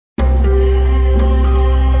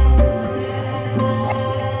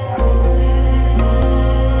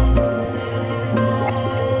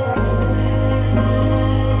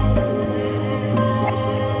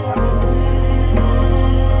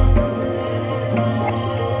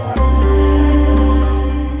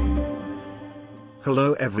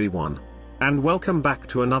Hello everyone, and welcome back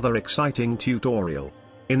to another exciting tutorial.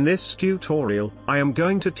 In this tutorial, I am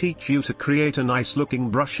going to teach you to create a nice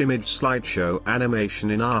looking brush image slideshow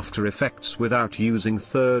animation in After Effects without using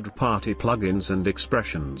third-party plugins and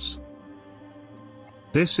expressions.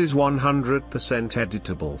 This is 100%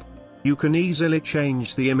 editable. You can easily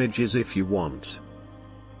change the images if you want.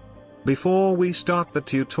 Before we start the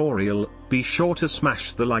tutorial, be sure to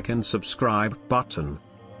smash the like and subscribe button.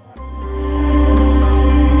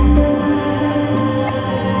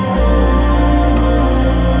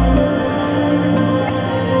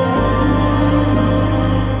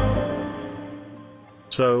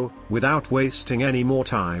 So, without wasting any more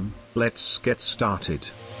time, let's get started.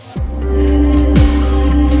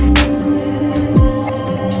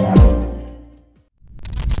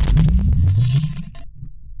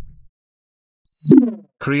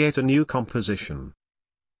 Create a new composition.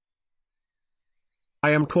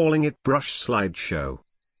 I am calling it Brush Slideshow.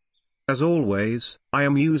 As always, I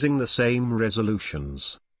am using the same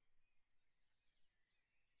resolutions.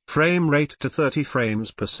 Frame rate to 30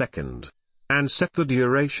 frames per second. And set the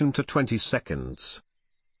duration to 20 seconds.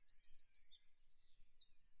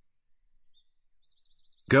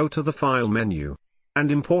 Go to the File menu,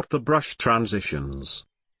 and import the brush transitions.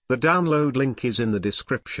 The download link is in the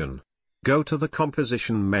description. Go to the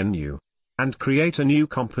Composition menu, and create a new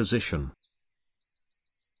composition.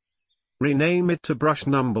 Rename it to brush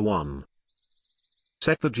number 1.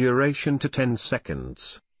 Set the duration to 10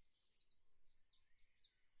 seconds.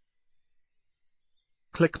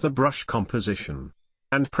 Click the brush composition.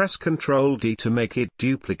 And press Ctrl D to make it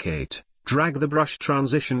duplicate. Drag the brush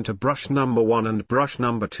transition to brush number 1 and brush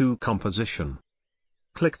number 2 composition.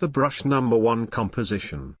 Click the brush number 1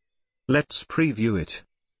 composition. Let's preview it.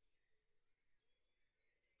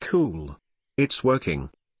 Cool. It's working.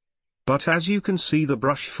 But as you can see, the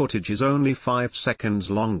brush footage is only 5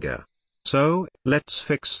 seconds longer. So, let's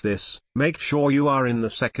fix this. Make sure you are in the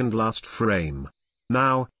second last frame.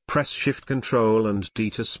 Now, press Shift Ctrl and D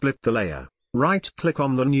to split the layer. Right-click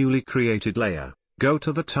on the newly created layer, go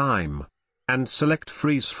to the time, and select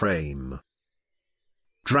Freeze Frame.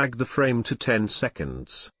 Drag the frame to 10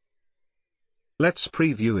 seconds. Let's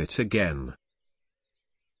preview it again.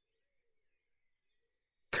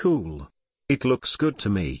 Cool. It looks good to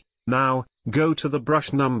me. Now, go to the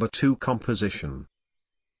brush number 2 composition.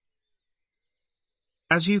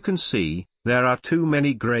 As you can see, there are too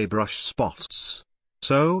many gray brush spots.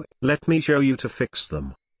 So, let me show you to fix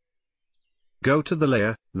them. Go to the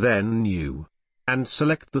layer, then New, and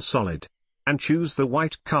select the solid, and choose the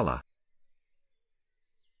white color.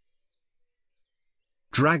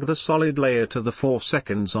 Drag the solid layer to the 4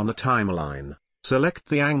 seconds on a timeline, select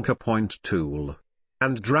the anchor point tool,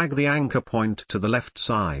 and drag the anchor point to the left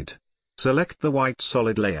side. Select the white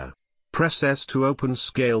solid layer. Press S to open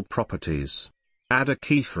Scale Properties. Add a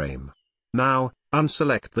keyframe. Now,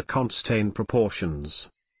 unselect the constraint proportions.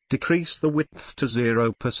 Decrease the width to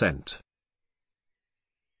 0%.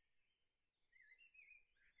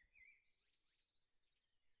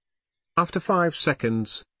 After 5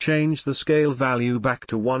 seconds, change the scale value back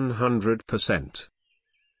to 100%.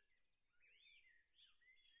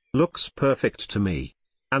 Looks perfect to me.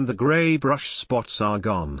 And the gray brush spots are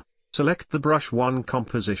gone. Select the brush 1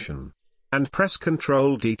 composition. And press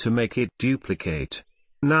Ctrl D to make it duplicate.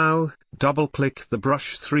 Now, double-click the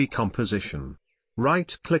brush 3 composition.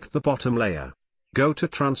 Right-click the bottom layer. Go to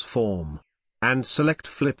Transform. And select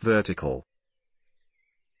Flip Vertical.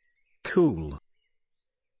 Cool.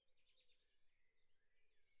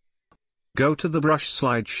 Go to the brush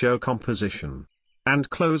slideshow composition. And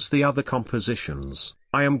close the other compositions.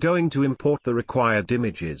 I am going to import the required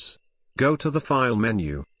images. Go to the File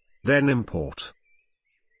menu. Then Import.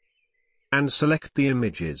 And select the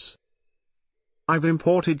images. I've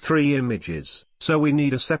imported 3 images, so we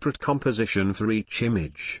need a separate composition for each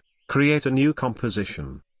image. Create a new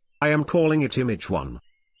composition. I am calling it Image 1.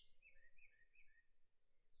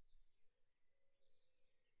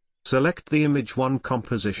 Select the Image 1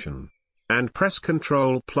 composition. And press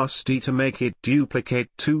Ctrl plus D to make it duplicate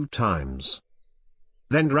 2 times.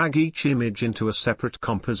 Then drag each image into a separate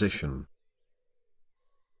composition.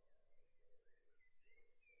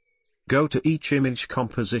 Go to each image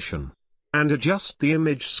composition. And adjust the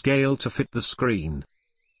image scale to fit the screen.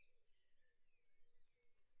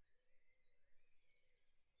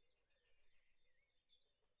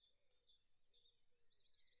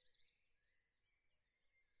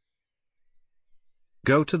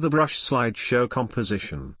 Go to the brush slideshow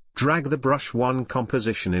composition, drag the brush 1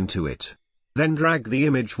 composition into it. Then drag the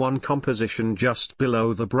image 1 composition just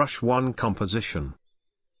below the brush 1 composition.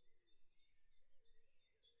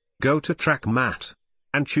 go to Track Matte,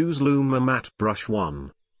 and choose Luma Matte Brush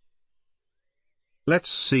 1. Let's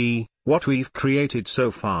see what we've created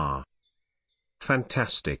so far.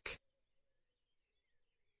 Fantastic.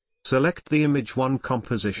 Select the Image 1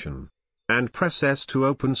 composition, and press S to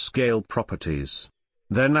open Scale Properties.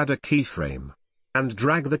 Then add a keyframe, and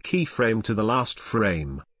drag the keyframe to the last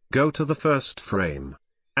frame. Go to the first frame,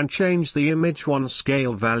 and change the Image 1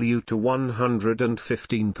 scale value to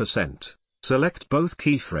 115%. Select both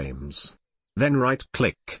keyframes. Then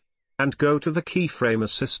right-click, and go to the Keyframe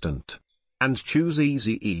Assistant, and choose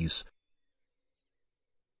Easy Ease.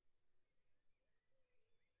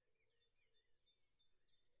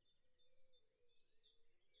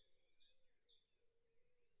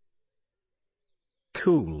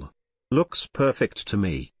 Cool. Looks perfect to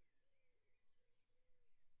me.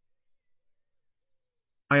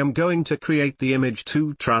 I am going to create the Image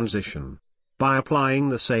 2 transition by applying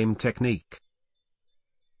the same technique.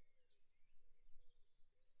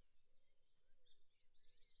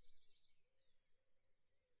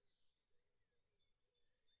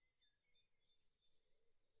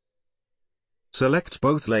 Select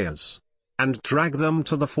both layers, and drag them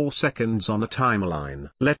to the 4 seconds on a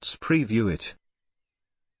timeline. Let's preview it.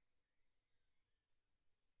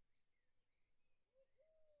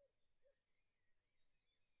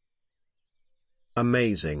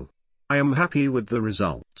 Amazing. I am happy with the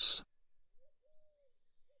results.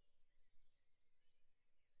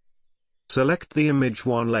 Select the Image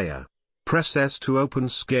 1 layer. Press S to open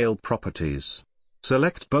Scale Properties.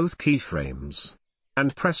 Select both keyframes,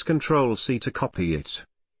 and press Ctrl C to copy it.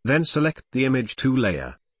 Then select the Image 2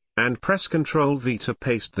 layer, and press Ctrl V to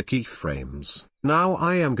paste the keyframes. Now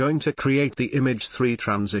I am going to create the Image 3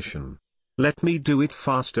 transition. Let me do it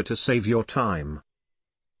faster to save your time.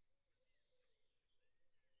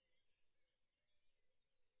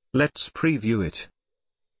 Let's preview it.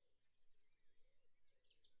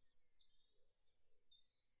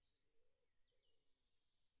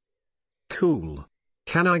 Cool.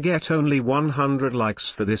 Can I get only 100 likes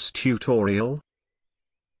for this tutorial?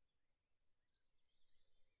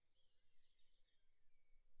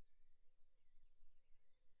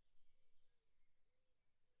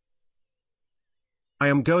 I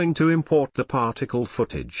am going to import the particle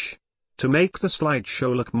footage. To make the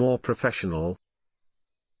slideshow look more professional,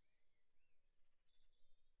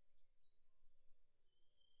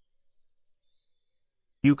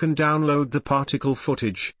 you can download the particle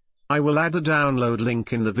footage. I will add a download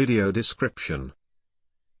link in the video description.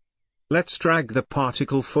 Let's drag the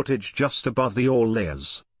particle footage just above the all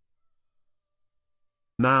layers.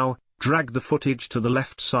 Now, drag the footage to the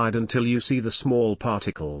left side until you see the small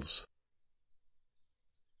particles.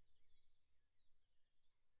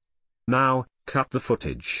 Now, cut the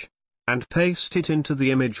footage, and paste it into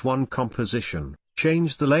the Image 1 composition.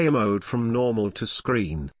 Change the layer mode from normal to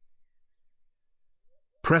screen.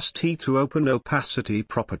 Press T to open opacity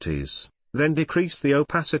properties, then decrease the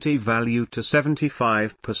opacity value to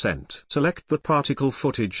 75%. Select the particle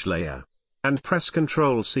footage layer, and press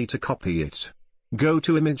Ctrl C to copy it. Go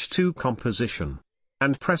to Image 2 composition,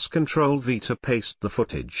 and press Ctrl V to paste the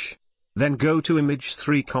footage. Then go to Image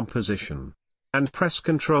 3 composition, and press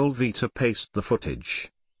Ctrl V to paste the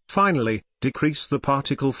footage. Finally, decrease the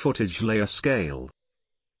particle footage layer scale.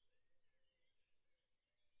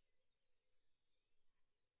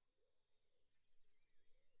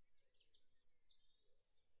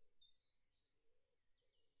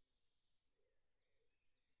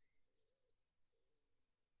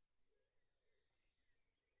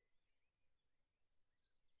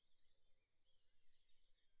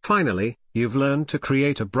 Finally, you've learned to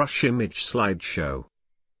create a brush image slideshow.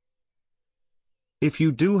 If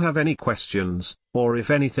you do have any questions, or if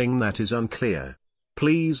anything that is unclear,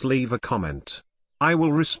 please leave a comment. I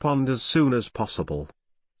will respond as soon as possible.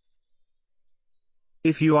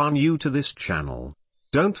 If you are new to this channel,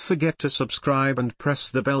 don't forget to subscribe and press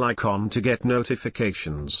the bell icon to get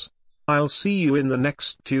notifications. I'll see you in the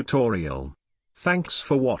next tutorial. Thanks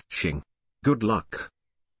for watching. Good luck.